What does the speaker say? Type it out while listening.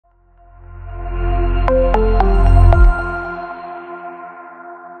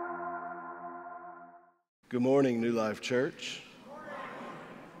Good morning, New Life Church.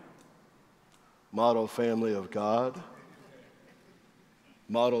 Model family of God.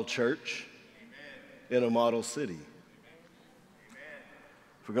 Model church in a model city.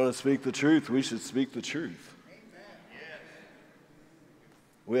 If we're going to speak the truth, we should speak the truth.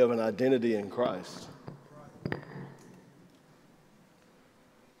 We have an identity in Christ.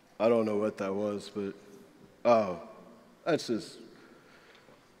 I don't know what that was, but that's just...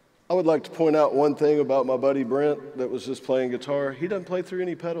 I would like to point out one thing about my buddy Brent that was just playing guitar. He doesn't play through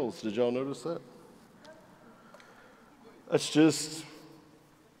any pedals. Did y'all notice that? That's just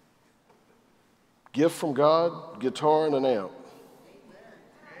gift from God, guitar and an amp.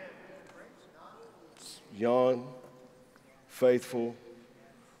 It's young, faithful,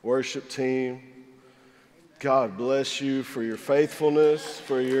 worship team. God bless you for your faithfulness,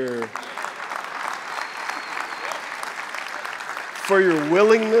 for your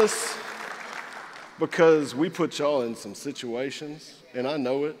willingness, because we put y'all in some situations, and I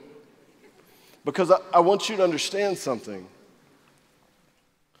know it. Because I want you to understand something.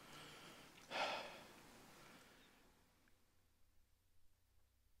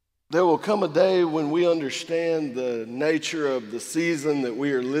 There will come a day when we understand the nature of the season that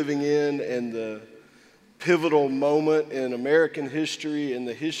we are living in and the pivotal moment in American history and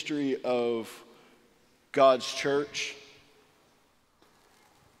the history of God's church.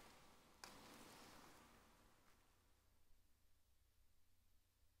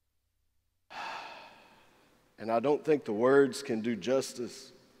 And I don't think the words can do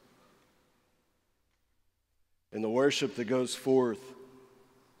justice in the worship that goes forth,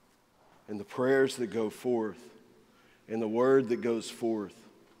 in the prayers that go forth, in the word that goes forth.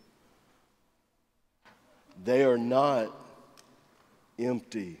 They are not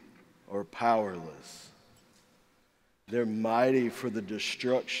empty or powerless. They're mighty for the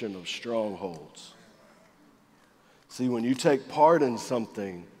destruction of strongholds. See, when you take part in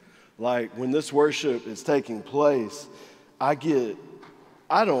something, like when this worship is taking place, I can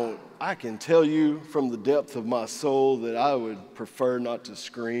tell you from the depth of my soul that I would prefer not to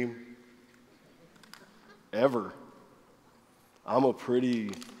scream ever.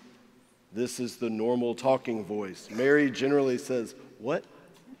 This is the normal talking voice. Mary generally says, "What?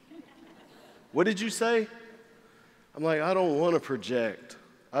 What did you say?" I'm like, I don't want to project.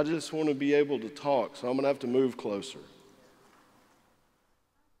 I just want to be able to talk, so I'm going to have to move closer.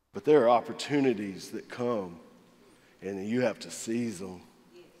 But there are opportunities that come, and you have to seize them.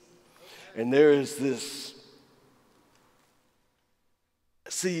 And there is this...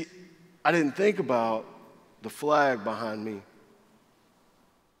 See, I didn't think about the flag behind me.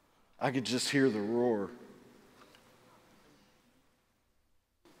 I could just hear the roar.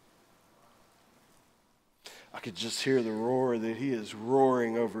 I could just hear the roar that he is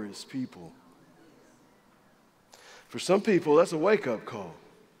roaring over his people. For some people, that's a wake-up call.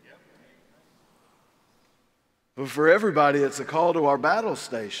 But for everybody, it's a call to our battle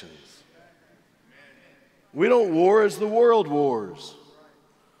stations. We don't war as the world wars.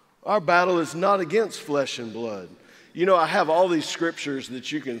 Our battle is not against flesh and blood. You know, I have all these scriptures that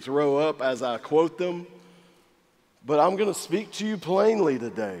you can throw up as I quote them, but I'm going to speak to you plainly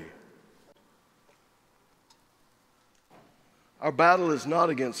today. Our battle is not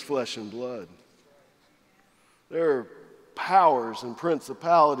against flesh and blood. There are powers and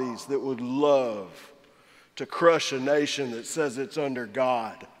principalities that would love to crush a nation that says it's under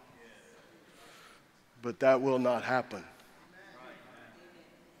God. But that will not happen.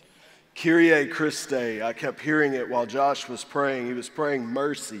 Kyrie Christe, I kept hearing it while Josh was praying. He was praying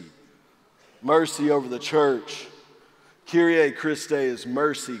mercy. Mercy over the church. Kyrie Christe is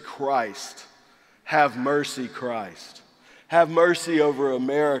mercy Christ. Have mercy Christ. Have mercy over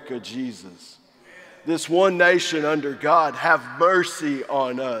America, Jesus. This one nation under God, have mercy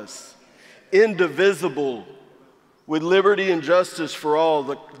on us. Indivisible, with liberty and justice for all.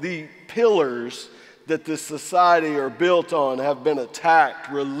 The pillars that this society are built on have been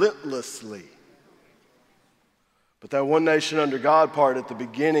attacked relentlessly. But that one nation under God part at the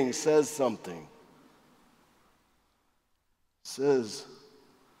beginning says something. It says,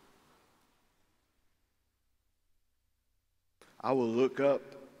 I will look up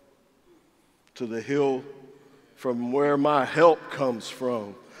to the hill from where my help comes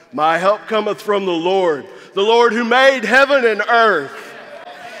from. My help cometh from the Lord who made heaven and earth.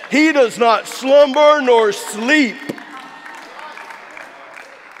 He does not slumber nor sleep.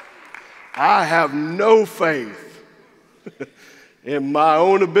 I have no faith in my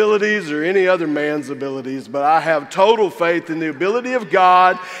own abilities or any other man's abilities, but I have total faith in the ability of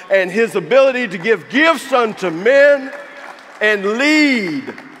God and his ability to give gifts unto men and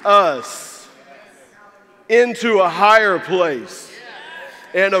lead us into a higher place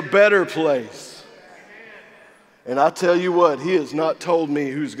and a better place. And I tell you what, he has not told me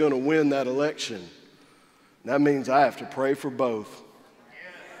who's going to win that election. That means I have to pray for both.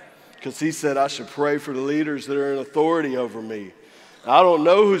 Because he said I should pray for the leaders that are in authority over me. I don't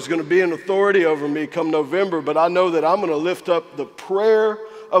know who's going to be in authority over me come November, but I know that I'm going to lift up the prayer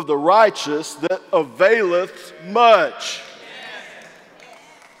of the righteous that availeth much.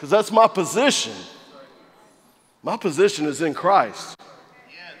 Because that's my position. My position is in Christ.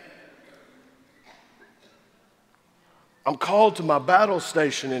 I'm called to my battle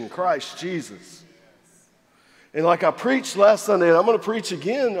station in Christ Jesus. And like I preached last Sunday, and I'm going to preach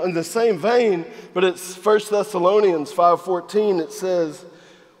again in the same vein, but it's 1 Thessalonians 5:14. It says,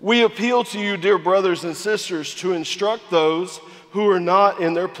 "We appeal to you, dear brothers and sisters, to instruct those who are not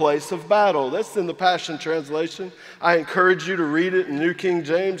in their place of battle." That's in the Passion Translation. I encourage you to read it in New King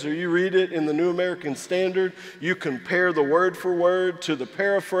James, or you read it in the New American Standard. You compare the word for word to the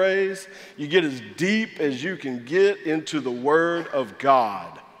paraphrase. You get as deep as you can get into the Word of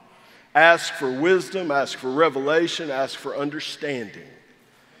God. Ask for wisdom, ask for revelation, ask for understanding.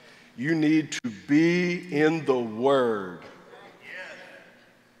 You need to be in the Word.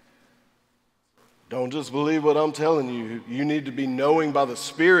 Don't just believe what I'm telling you. You need to be knowing by the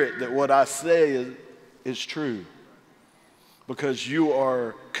Spirit that what I say is true. Because you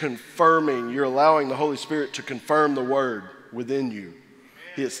are confirming, you're allowing the Holy Spirit to confirm the Word within you.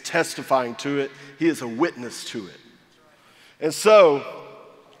 He is testifying to it. He is a witness to it. And so,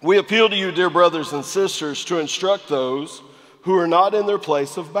 we appeal to you, dear brothers and sisters, to instruct those who are not in their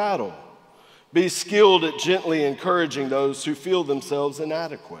place of battle. Be skilled at gently encouraging those who feel themselves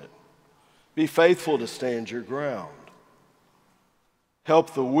inadequate. Be faithful to stand your ground.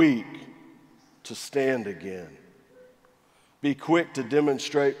 Help the weak to stand again. Be quick to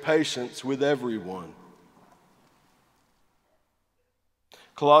demonstrate patience with everyone.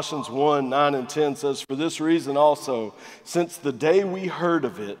 Colossians 1:9 and 10 says, "For this reason also, since the day we heard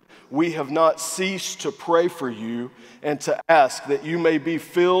of it, we have not ceased to pray for you and to ask that you may be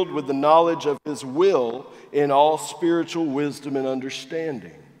filled with the knowledge of His will in all spiritual wisdom and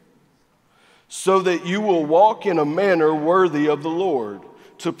understanding, so that you will walk in a manner worthy of the Lord,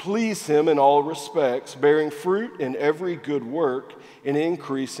 to please Him in all respects, bearing fruit in every good work and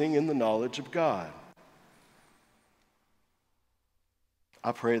increasing in the knowledge of God."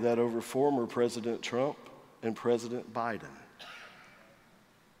 I pray that over former President Trump and President Biden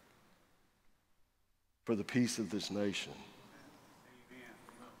for the peace of this nation.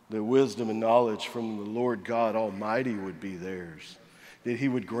 That wisdom and knowledge from the Lord God Almighty would be theirs. That He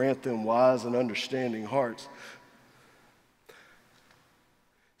would grant them wise and understanding hearts.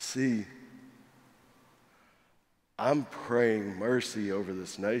 See, I'm praying mercy over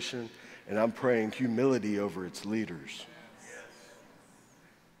this nation, and I'm praying humility over its leaders.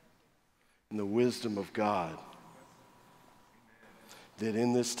 And the wisdom of God, that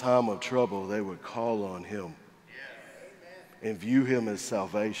in this time of trouble they would call on Him and view Him as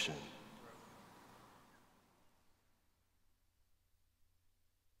salvation.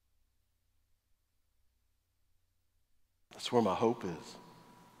 That's where my hope is.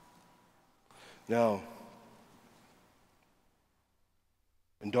 Now,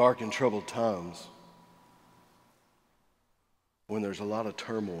 in dark and troubled times, when there's a lot of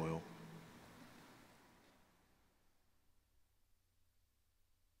turmoil,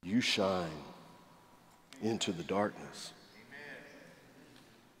 you shine into the darkness.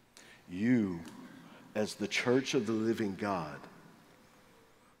 You, as the church of the living God,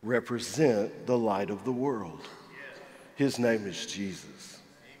 represent the light of the world. His name is Jesus.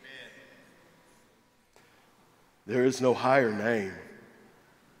 There is no higher name.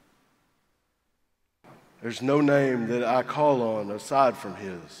 There's no name that I call on aside from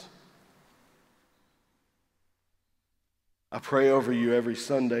His. I pray over you every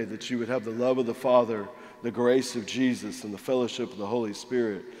Sunday that you would have the love of the Father, the grace of Jesus, and the fellowship of the Holy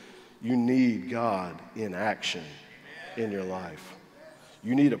Spirit. You need God in action in your life.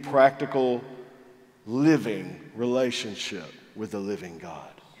 You need a practical, living relationship with the living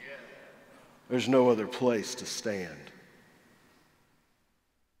God. There's no other place to stand.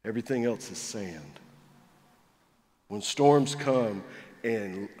 Everything else is sand. When storms come,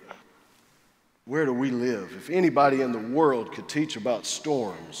 and where do we live? If anybody in the world could teach about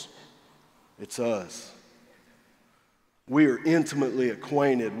storms, it's us. We are intimately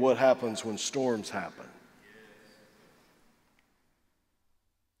acquainted what happens when storms happen.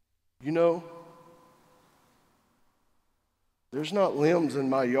 You know, there's not limbs in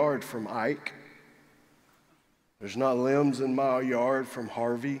my yard from Ike. There's not limbs in my yard from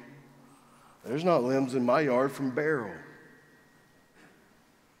Harvey. There's not limbs in my yard from Beryl.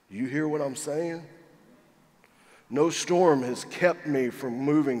 You hear what I'm saying? No storm has kept me from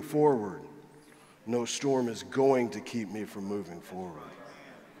moving forward. No storm is going to keep me from moving forward.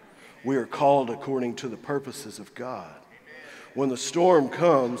 We are called according to the purposes of God. When the storm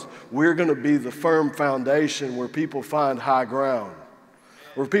comes, we're going to be the firm foundation where people find high ground,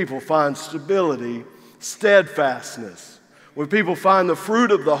 where people find stability, steadfastness, where people find the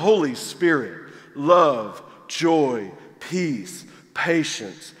fruit of the Holy Spirit, love, joy, peace,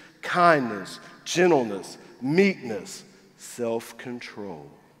 patience, kindness, gentleness, meekness, self-control.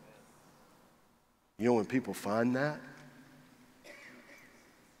 You know when people find that?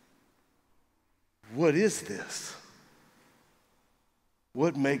 What is this?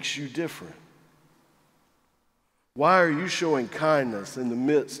 What makes you different? Why are you showing kindness in the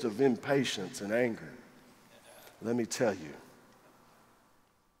midst of impatience and anger? Let me tell you.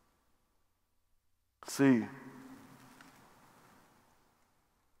 See,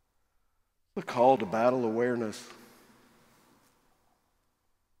 the call to battle awareness.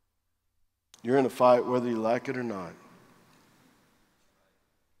 You're in a fight whether you like it or not.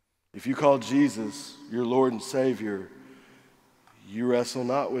 If you call Jesus your Lord and Savior, you wrestle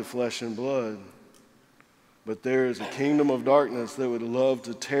not with flesh and blood, but there is a kingdom of darkness that would love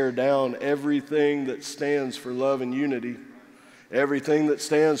to tear down everything that stands for love and unity, everything that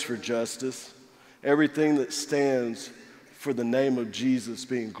stands for justice, everything that stands for the name of Jesus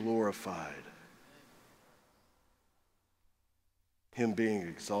being glorified, Him being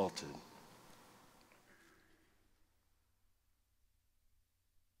exalted.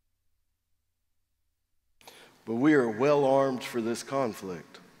 But we are well armed for this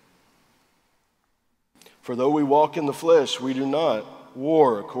conflict. For though we walk in the flesh, we do not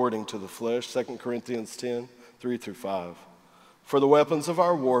war according to the flesh. 2 Corinthians 10, 3-5. For the weapons of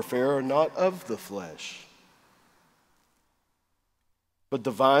our warfare are not of the flesh, but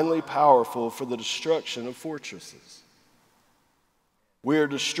divinely powerful for the destruction of fortresses. We are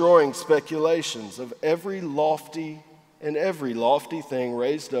destroying speculations of every lofty thing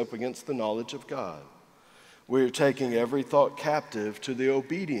raised up against the knowledge of God. We are taking every thought captive to the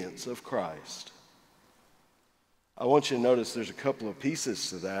obedience of Christ. I want you to notice there's a couple of pieces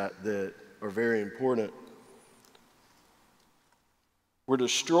to that are very important. We're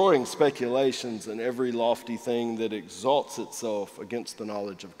destroying speculations and every lofty thing that exalts itself against the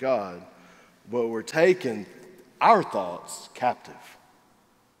knowledge of God, but we're taking our thoughts captive.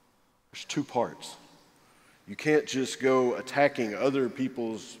 There's two parts. You can't just go attacking other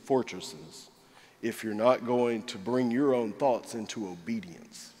people's fortresses if you're not going to bring your own thoughts into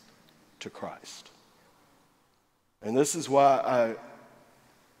obedience to Christ. And this is why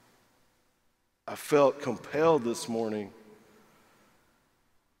I felt compelled this morning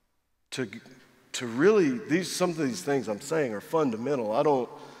to really, some of these things I'm saying are fundamental. I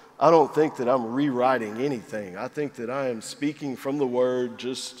don't think that I'm rewriting anything. I think that I am speaking from the Word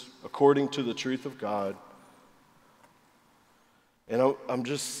just according to the truth of God. And I'm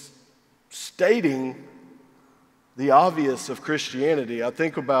just stating the obvious of Christianity. I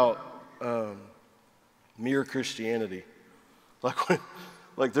think about mere Christianity.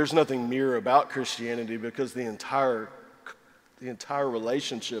 Like there's nothing mere about Christianity because the entire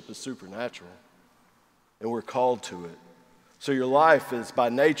relationship is supernatural, and we're called to it. So your life is by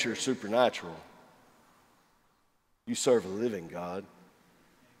nature supernatural. You serve a living God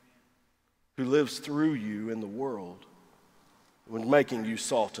who lives through you in the world when making you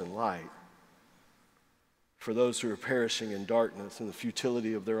salt and light for those who are perishing in darkness and the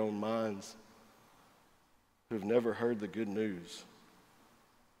futility of their own minds, who have never heard the good news.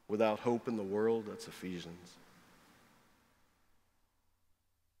 Without hope in the world, that's Ephesians.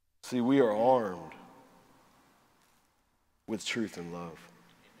 See, we are armed with truth and love.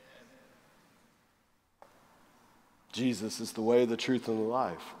 Jesus is the way, the truth, and the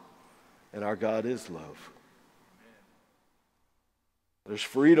life, and our God is love. There's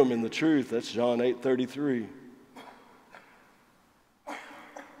freedom in the truth. That's John 8:33.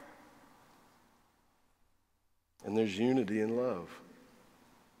 And there's unity in love.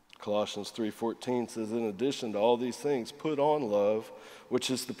 Colossians 3:14 says, in addition to all these things, put on love, which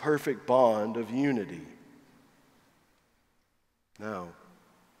is the perfect bond of unity. Now,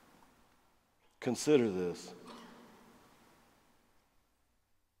 consider this.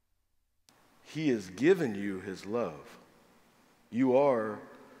 He has given you his love. You are,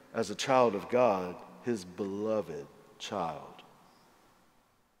 as a child of God, his beloved child,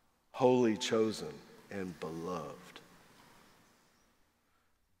 wholly chosen and beloved.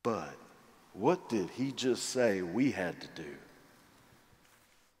 But what did he just say we had to do?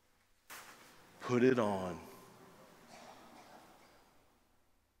 Put it on.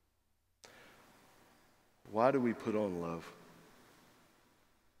 Why do we put on love?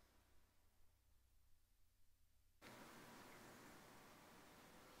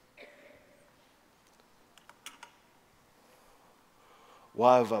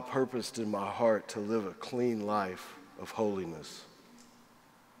 Why have I purposed in my heart to live a clean life of holiness?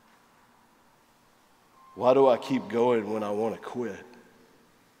 Why do I keep going when I want to quit?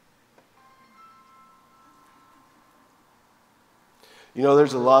 You know,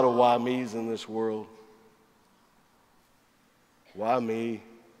 there's a lot of why me's in this world. Why me?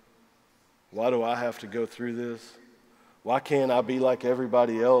 Why do I have to go through this? Why can't I be like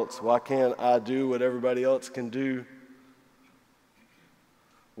everybody else? Why can't I do what everybody else can do?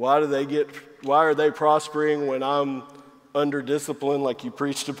 Why are they prospering when I'm under discipline, like you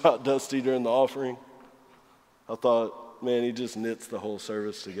preached about, Dusty, during the offering? I thought, man, he just knits the whole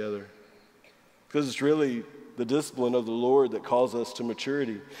service together. Because it's really the discipline of the Lord that calls us to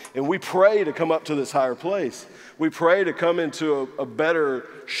maturity. And we pray to come up to this higher place. We pray to come into a better,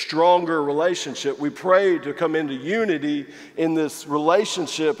 stronger relationship. We pray to come into unity in this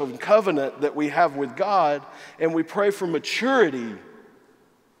relationship of covenant that we have with God. And we pray for maturity.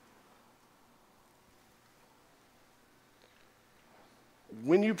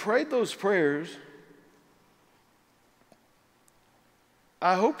 When you prayed those prayers,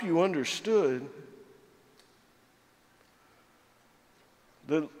 I hope you understood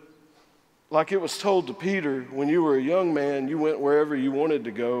that, like it was told to Peter, when you were a young man, you went wherever you wanted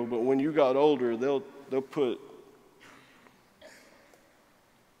to go, but when you got older, they'll put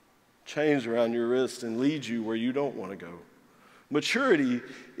chains around your wrist and lead you where you don't want to go. Maturity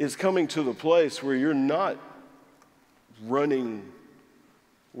is coming to the place where you're not running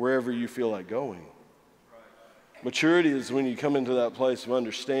wherever you feel like going. Maturity is when you come into that place of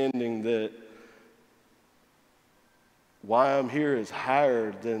understanding that why I'm here is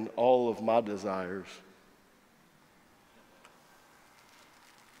higher than all of my desires.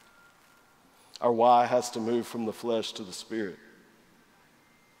 Our why has to move from the flesh to the spirit.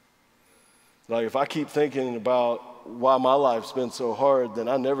 Like if I keep thinking about why my life's been so hard, then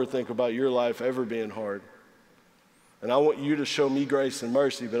I never think about your life ever being hard. And I want you to show me grace and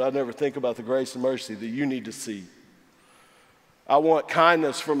mercy, but I never think about the grace and mercy that you need to see. I want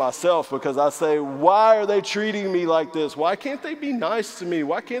kindness for myself because I say, why are they treating me like this? Why can't they be nice to me?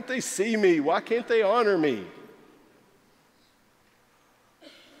 Why can't they see me? Why can't they honor me?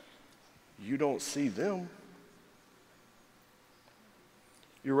 You don't see them.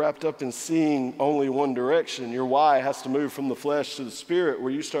 You're wrapped up in seeing only one direction. Your why has to move from the flesh to the spirit,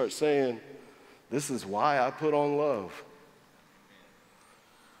 where you start saying, this is why I put on love.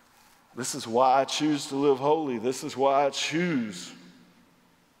 This is why I choose to live holy. This is why I choose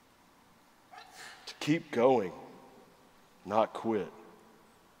to keep going, not quit,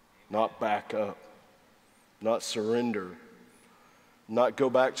 not back up, not surrender, not go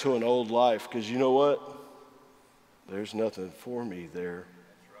back to an old life, because you know what? There's nothing for me there.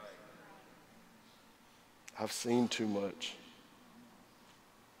 I've seen too much.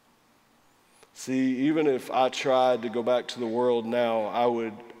 See, even if I tried to go back to the world now, I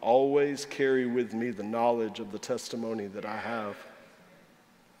would always carry with me the knowledge of the testimony that I have.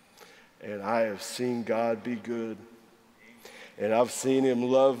 And I have seen God be good. And I've seen him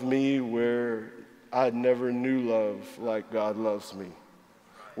love me where I never knew love like God loves me.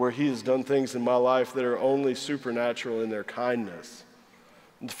 Where he has done things in my life that are only supernatural in their kindness.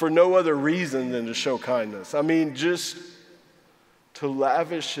 For no other reason than to show kindness. I mean, just to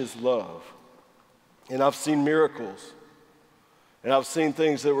lavish his love. And I've seen miracles. And I've seen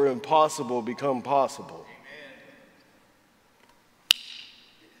things that were impossible become possible.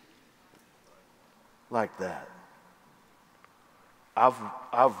 Like that. I've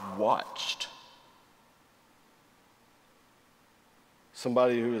watched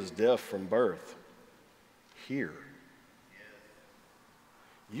somebody who is deaf from birth hear.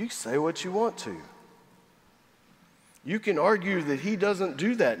 You say what you want to. You can argue that he doesn't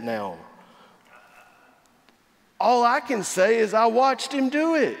do that now. All I can say is I watched him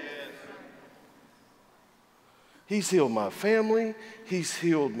do it. He's healed my family. He's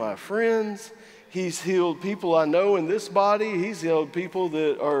healed my friends. He's healed people I know in this body. He's healed people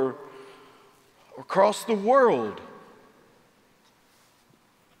that are across the world.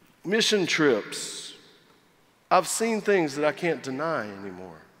 Mission trips. I've seen things that I can't deny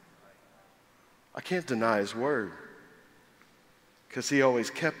anymore. I can't deny his word because he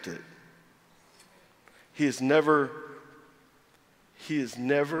always kept it. He has never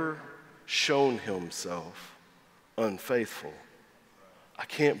shown himself unfaithful. I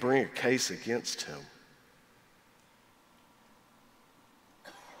can't bring a case against him.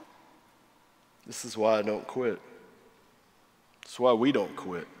 This is why I don't quit. This is why we don't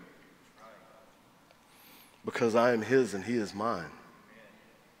quit. Because I am his and he is mine.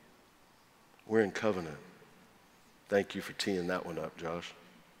 We're in covenant. Thank you for teeing that one up, Josh.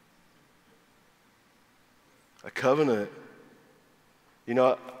 A covenant, you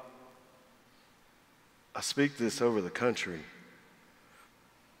know, I speak this over the country.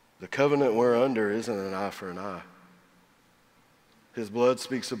 The covenant we're under isn't an eye for an eye. His blood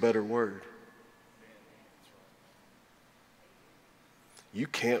speaks a better word. You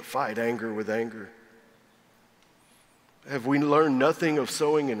can't fight anger with anger. Have we learned nothing of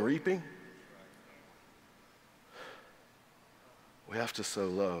sowing and reaping? We have to sow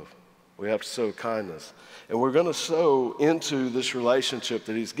love. We have to sow kindness. And we're going to sow into this relationship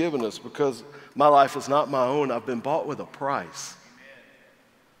that he's given us because my life is not my own. I've been bought with a price.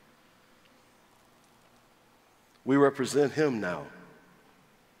 We represent him now.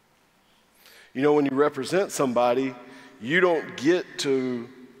 You know, when you represent somebody, you don't get to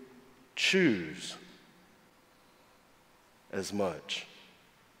choose as much.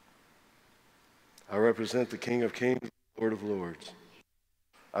 I represent the King of Kings, Lord of Lords.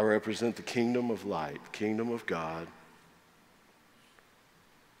 I represent the kingdom of light, the kingdom of God.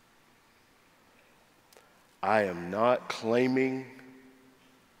 I am not claiming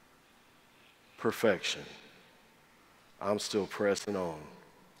perfection. I'm still pressing on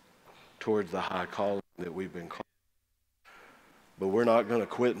towards the high calling that we've been called. But we're not going to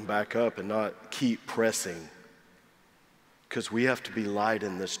quit and back up and not keep pressing because we have to be light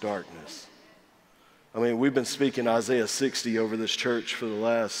in this darkness. I mean, we've been speaking Isaiah 60 over this church for the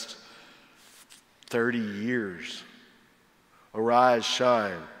last 30 years. Arise,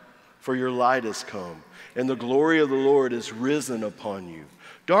 shine, for your light has come, and the glory of the Lord is risen upon you.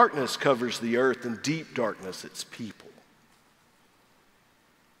 Darkness covers the earth, and deep darkness its people.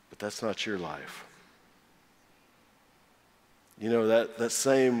 But that's not your life. You know, that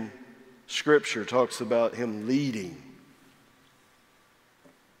same scripture talks about him leading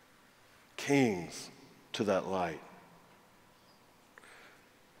kings to that light.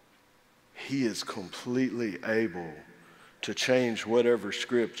 He is completely able to change whatever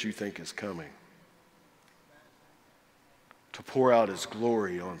script you think is coming, to pour out his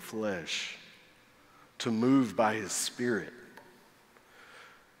glory on flesh, to move by his Spirit.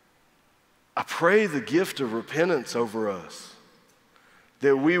 I pray the gift of repentance over us,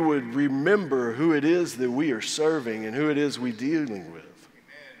 that we would remember who it is that we are serving and who it is we're dealing with.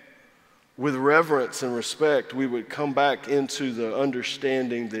 With reverence and respect, we would come back into the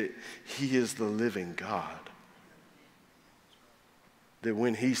understanding that he is the living God. That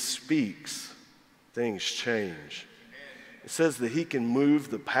when he speaks, things change. It says that he can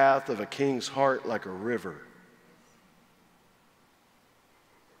move the path of a king's heart like a river.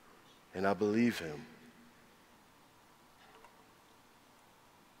 And I believe him.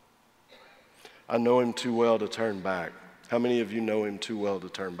 I know him too well to turn back. How many of you know him too well to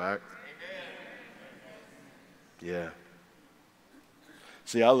turn back? Yeah.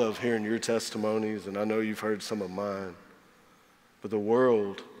 See, I love hearing your testimonies, and I know you've heard some of mine. But the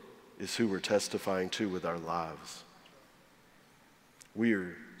world is who we're testifying to with our lives. We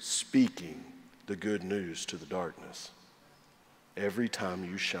are speaking the good news to the darkness. Every time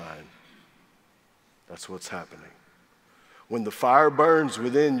you shine, that's what's happening. When the fire burns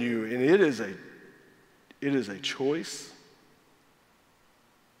within you, and it is a choice.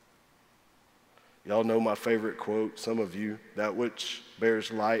 Y'all know my favorite quote, some of you, that which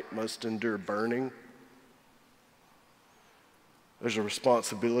bears light must endure burning. There's a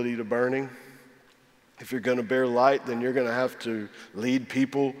responsibility to burning. If you're going to bear light, then you're going to have to lead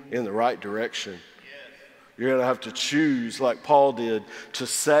people in the right direction. Yes. You're going to have to choose, like Paul did, to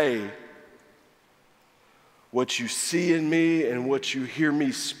say what you see in me and what you hear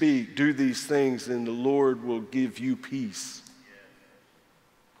me speak. Do these things, and the Lord will give you peace.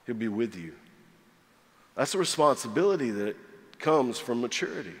 Yes. He'll be with you. That's a responsibility that comes from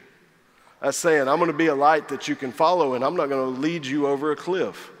maturity. That's saying, I'm going to be a light that you can follow, and I'm not going to lead you over a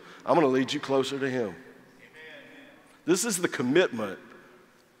cliff. I'm going to lead you closer to him. Amen. This is the commitment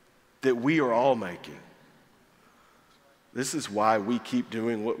that we are all making. This is why we keep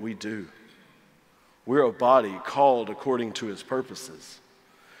doing what we do. We're a body called according to his purposes.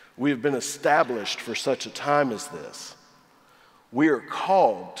 We have been established for such a time as this. We are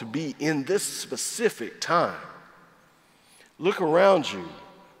called to be in this specific time. Look around you.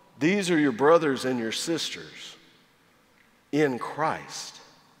 These are your brothers and your sisters in Christ.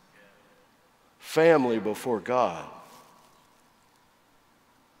 Family before God.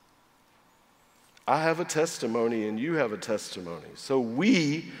 I have a testimony and you have a testimony. So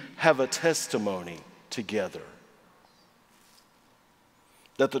we have a testimony together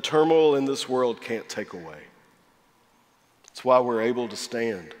that the turmoil in this world can't take away. That's why we're able to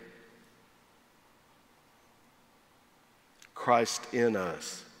stand. Christ in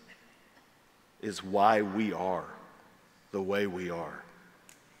us is why we are the way we are.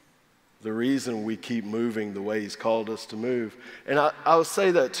 The reason we keep moving the way he's called us to move. And I'll say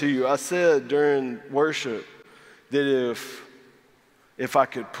that to you. I said during worship that if I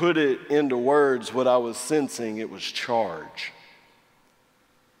could put it into words what I was sensing, it was charge.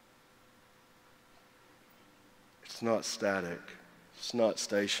 It's not static. It's not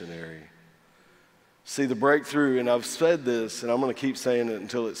stationary. See, the breakthrough, and I've said this, and I'm going to keep saying it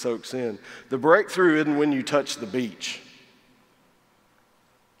until it soaks in. The breakthrough isn't when you touch the beach.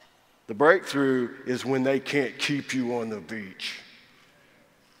 The breakthrough is when they can't keep you on the beach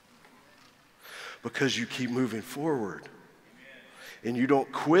because you keep moving forward and you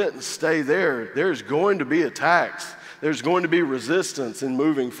don't quit and stay there. There's going to be attacks. There's going to be resistance in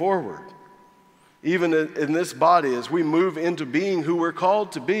moving forward. Even in this body, as we move into being who we're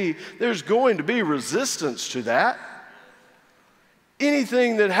called to be, there's going to be resistance to that.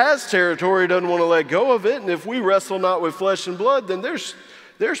 Anything that has territory doesn't want to let go of it, and if we wrestle not with flesh and blood, then there's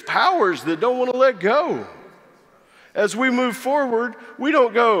powers that don't want to let go. As we move forward, we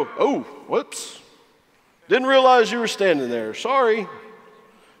don't go, oh, whoops, didn't realize you were standing there, sorry.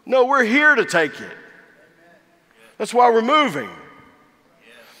 No, we're here to take it. That's why we're moving.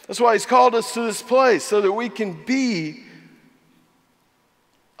 That's why he's called us to this place, so that we can be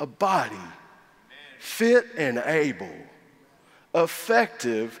a body fit and able,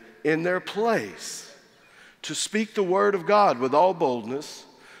 effective in their place, to speak the word of God with all boldness,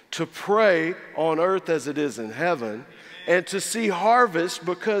 to pray on earth as it is in heaven, and to see harvest,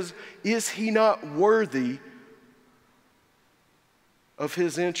 because is he not worthy of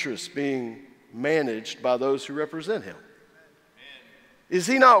his interests being managed by those who represent him? Is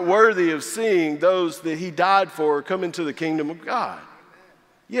he not worthy of seeing those that he died for come into the kingdom of God?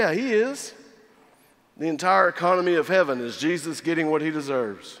 Yeah, he is. The entire economy of heaven is Jesus getting what he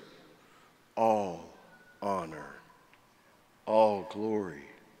deserves. All honor, all glory.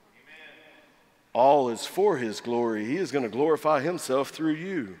 All is for his glory. He is going to glorify himself through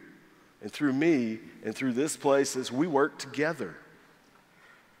you and through me and through this place as we work together.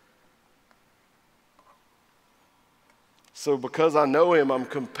 So because I know him, I'm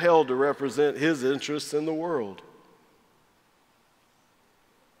compelled to represent his interests in the world.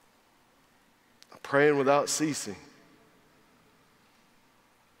 I'm praying without ceasing.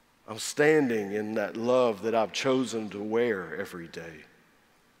 I'm standing in that love that I've chosen to wear every day.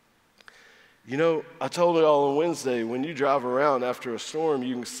 You know, I told it all on Wednesday, when you drive around after a storm,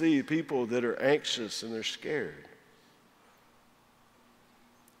 you can see people that are anxious and they're scared.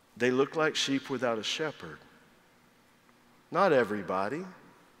 They look like sheep without a shepherd. Not everybody,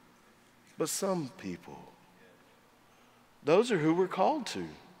 but some people. Those are who we're called to.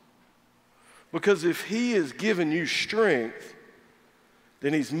 Because if he has given you strength,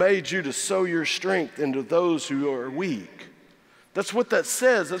 then he's made you to sow your strength into those who are weak. That's what that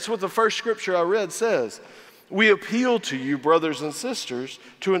says. That's what the first scripture I read says. We appeal to you, brothers and sisters,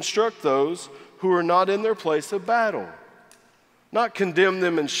 to instruct those who are not in their place of battle. Not condemn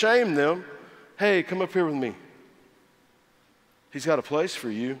them and shame them. Hey, come up here with me. He's got a place for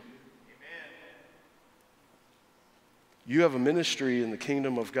you. Amen. You have a ministry in the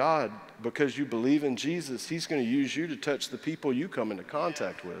kingdom of God because you believe in Jesus. He's going to use you to touch the people you come into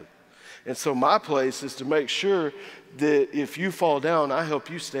contact with. And so my place is to make sure that if you fall down, I help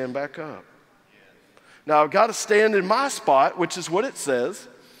you stand back up. Now, I've got to stand in my spot, which is what it says.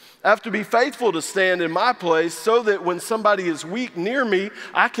 I have to be faithful to stand in my place so that when somebody is weak near me,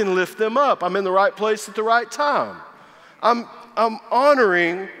 I can lift them up. I'm in the right place at the right time. I'm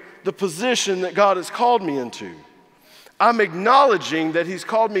honoring the position that God has called me into. I'm acknowledging that he's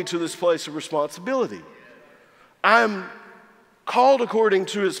called me to this place of responsibility. I'm called according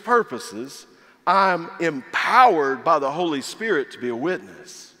to his purposes. I'm empowered by the Holy Spirit to be a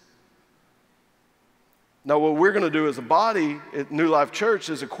witness. Now, what we're going to do as a body at New Life Church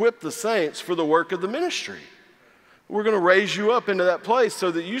is equip the saints for the work of the ministry. We're going to raise you up into that place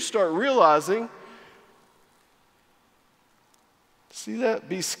so that you start realizing, see that?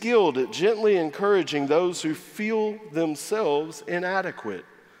 Be skilled at gently encouraging those who feel themselves inadequate.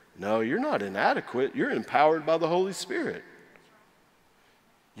 No, you're not inadequate. You're empowered by the Holy Spirit.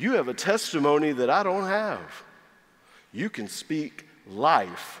 You have a testimony that I don't have. You can speak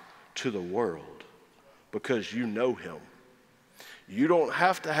life to the world because you know him. You don't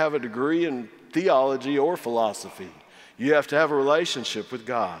have to have a degree in theology or philosophy. You have to have a relationship with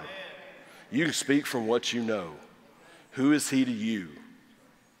God. You can speak from what you know. Who is he to you?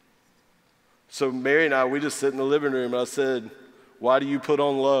 So Mary and I, we just sit in the living room, and I said, why do you put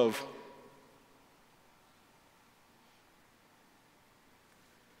on love?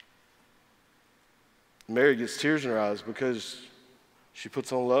 Mary gets tears in her eyes because she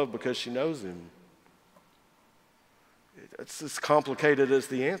puts on love because she knows him. It's as complicated as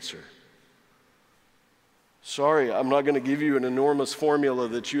the answer. Sorry, I'm not going to give you an enormous formula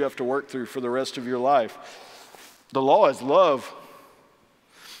that you have to work through for the rest of your life. The law is love.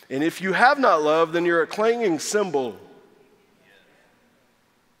 And if you have not love, then you're a clanging cymbal.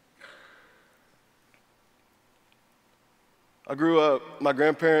 I grew up, my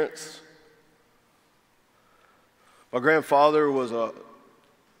grandfather was a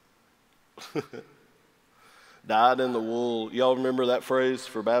dyed in the wool. Y'all remember that phrase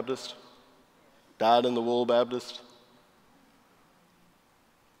for Baptist? Dyed in the wool Baptist.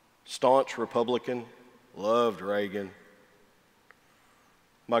 Staunch Republican, loved Reagan.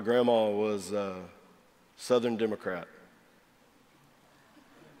 My grandma was a Southern Democrat.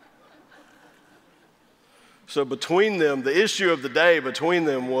 So between them, the issue of the day between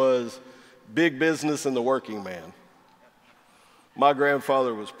them was big business and the working man. My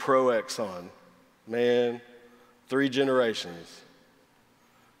grandfather was pro-Exxon. Man, 3 generations.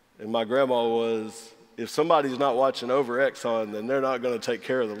 And my grandma was, if somebody's not watching over Exxon, then they're not going to take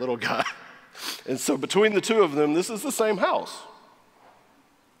care of the little guy. And so between the two of them, this is the same house.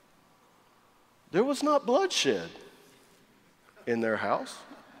 There was not bloodshed in their house.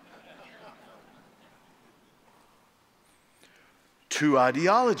 2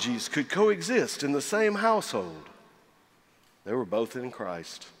 ideologies could coexist in the same household. They were both in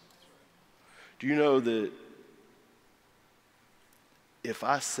Christ. Do you know that if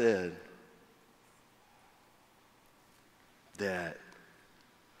I said that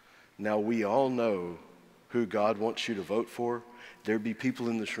now we all know who God wants you to vote for, there'd be people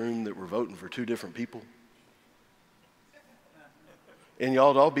in this room that were voting for 2 different people? And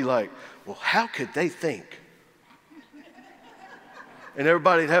y'all'd all be like, well, how could they think? And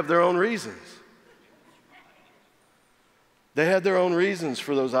everybody'd have their own reasons. They had their own reasons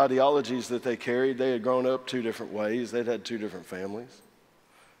for those ideologies that they carried. They had grown up 2 different ways. They'd had 2 different families.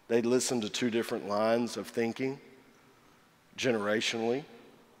 They'd listened to 2 different lines of thinking, generationally.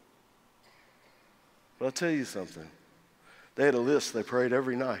 But I'll tell you something. They had a list they prayed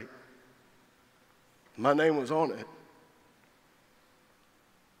every night. My name was on it.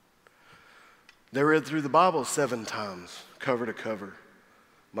 They read through the Bible 7 times, cover to cover.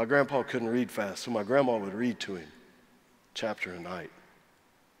 My grandpa couldn't read fast, so my grandma would read to him, chapter a night.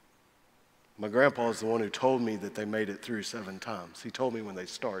 My grandpa is the one who told me that they made it through 7 times. He told me when they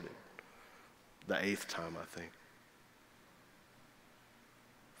started, the 8th time, I think.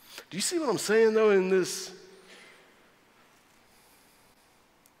 Do you see what I'm saying, though, in this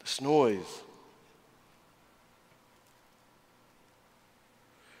noise?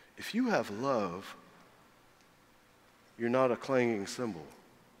 If you have love, you're not a clanging cymbal.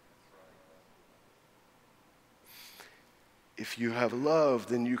 If you have love,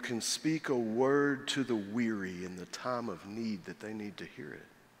 then you can speak a word to the weary in the time of need that they need to hear it.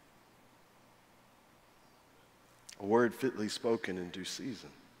 A word fitly spoken in due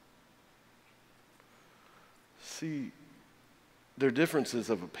season. See, their differences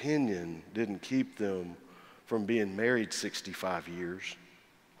of opinion didn't keep them from being married 65 years,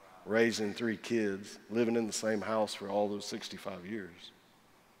 raising 3 kids, living in the same house for all those 65 years.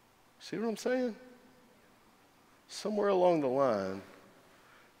 See what I'm saying? Somewhere along the line,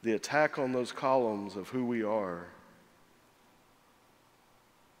 the attack on those columns of who we are,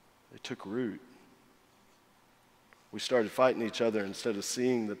 they took root. We started fighting each other instead of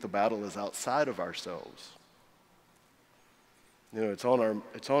seeing that the battle is outside of ourselves. You know, it's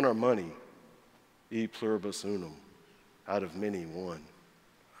on our money. E pluribus unum, out of many one.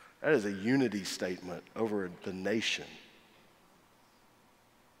 That is a unity statement over the nation.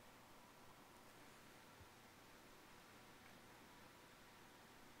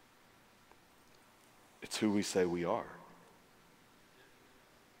 It's who we say we are.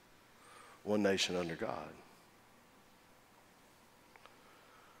 One nation under God.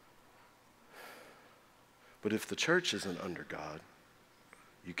 But if the church isn't under God,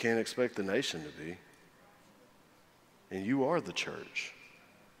 you can't expect the nation to be. And you are the church,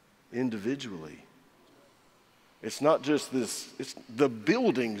 individually. It's not just this, the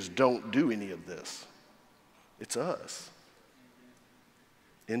buildings don't do any of this. It's us,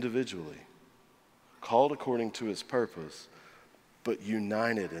 individually, called according to his purpose, but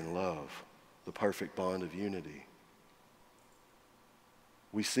united in love, the the perfect bond of unity.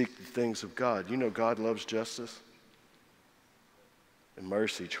 We seek the things of God. You know God loves justice, and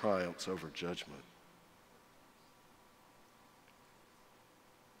mercy triumphs over judgment.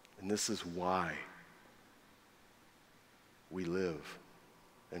 And this is why we live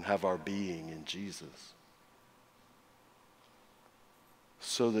and have our being in Jesus.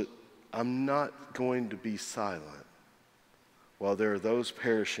 So that I'm not going to be silent while there are those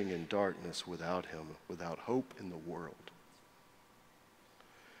perishing in darkness without him, without hope in the world.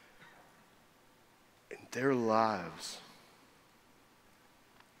 And their lives,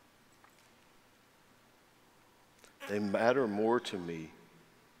 they matter more to me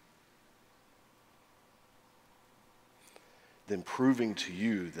than proving to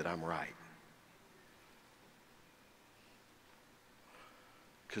you that I'm right.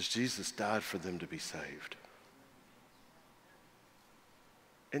 Because Jesus died for them to be saved.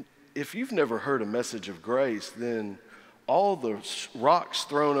 And if you've never heard a message of grace, then all the rocks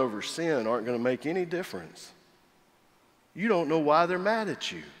thrown over sin aren't going to make any difference. You don't know why they're mad at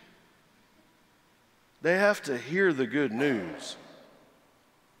you. They have to hear the good news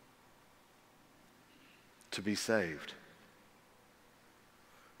to be saved.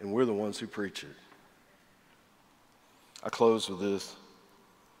 And we're the ones who preach it. I close with this.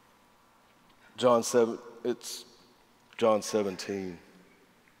 It's John 17.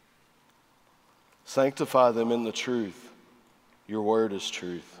 Sanctify them in the truth. Your word is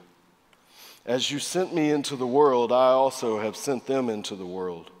truth. As you sent me into the world, I also have sent them into the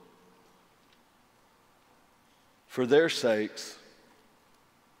world. For their sakes,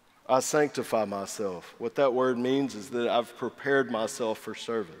 I sanctify myself. What that word means is that I've prepared myself for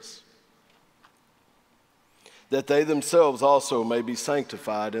service, that they themselves also may be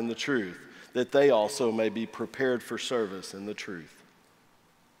sanctified in the truth, that they also may be prepared for service in the truth.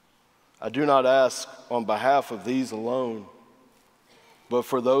 I do not ask on behalf of these alone, but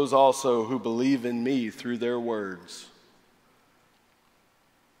for those also who believe in me through their words.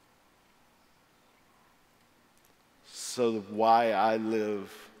 So why I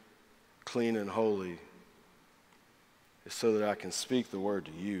live clean and holy is so that I can speak the word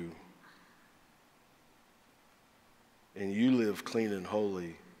to you. And you live clean and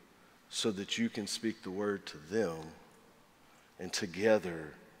holy so that you can speak the word to them. And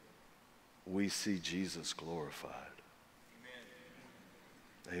together we see Jesus glorified.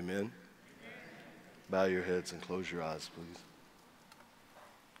 Amen. Amen. Bow your heads and close your eyes, please.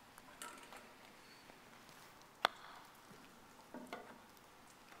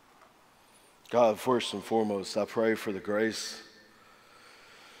 God, first and foremost, I pray for the grace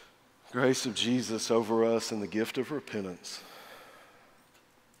of Jesus over us and the gift of repentance.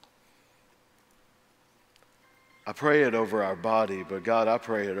 I pray it over our body, but God, I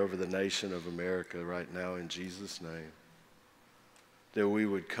pray it over the nation of America right now in Jesus' name. That we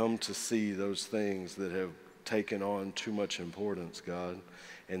would come to see those things that have taken on too much importance, God,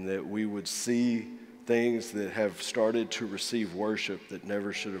 and that we would see things that have started to receive worship that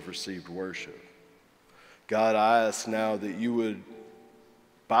never should have received worship. God, I ask now that you would,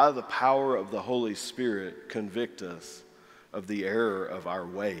 by the power of the Holy Spirit, convict us of the error of our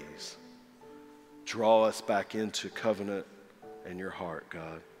ways. Draw us back into covenant and your heart,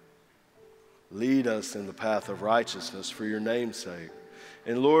 God. Lead us in the path of righteousness for your name's sake.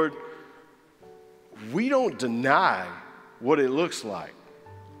 And Lord, we don't deny what it looks like.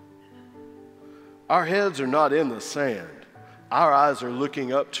 Our heads are not in the sand. Our eyes are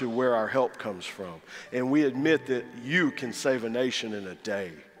looking up to where our help comes from. And we admit that you can save a nation in a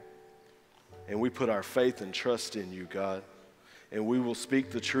day. And we put our faith and trust in you, God. And we will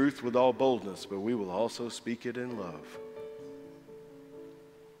speak the truth with all boldness, but we will also speak it in love.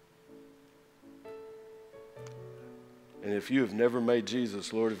 And if you have never made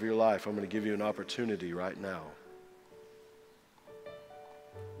Jesus Lord of your life, I'm going to give you an opportunity right now.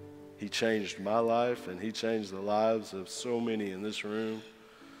 He changed my life, and he changed the lives of so many in this room.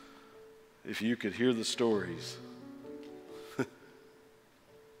 If you could hear the stories,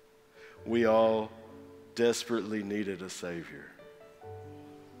 we all desperately needed a Savior.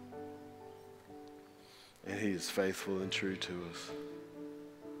 And he is faithful and true to us.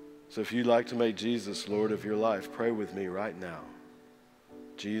 So if you'd like to make Jesus Lord of your life, pray with me right now.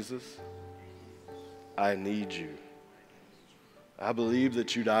 Jesus, I need you. I believe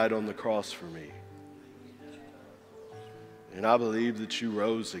that you died on the cross for me. And I believe that you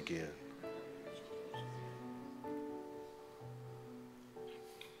rose again.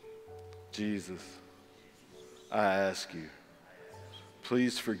 Jesus, I ask you,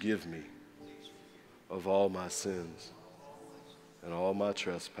 please forgive me of all my sins and all my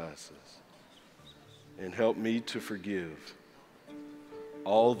trespasses. and help me to forgive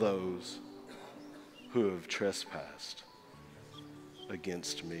all those who have trespassed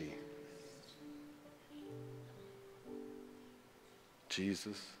against me.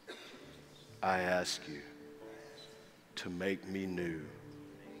 Jesus, I ask you to make me new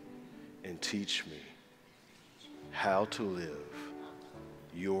and teach me how to live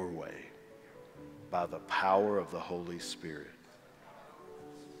your way by the power of the Holy Spirit.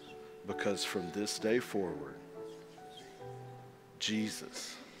 Because from this day forward,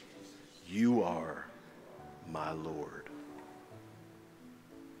 Jesus, you are my Lord.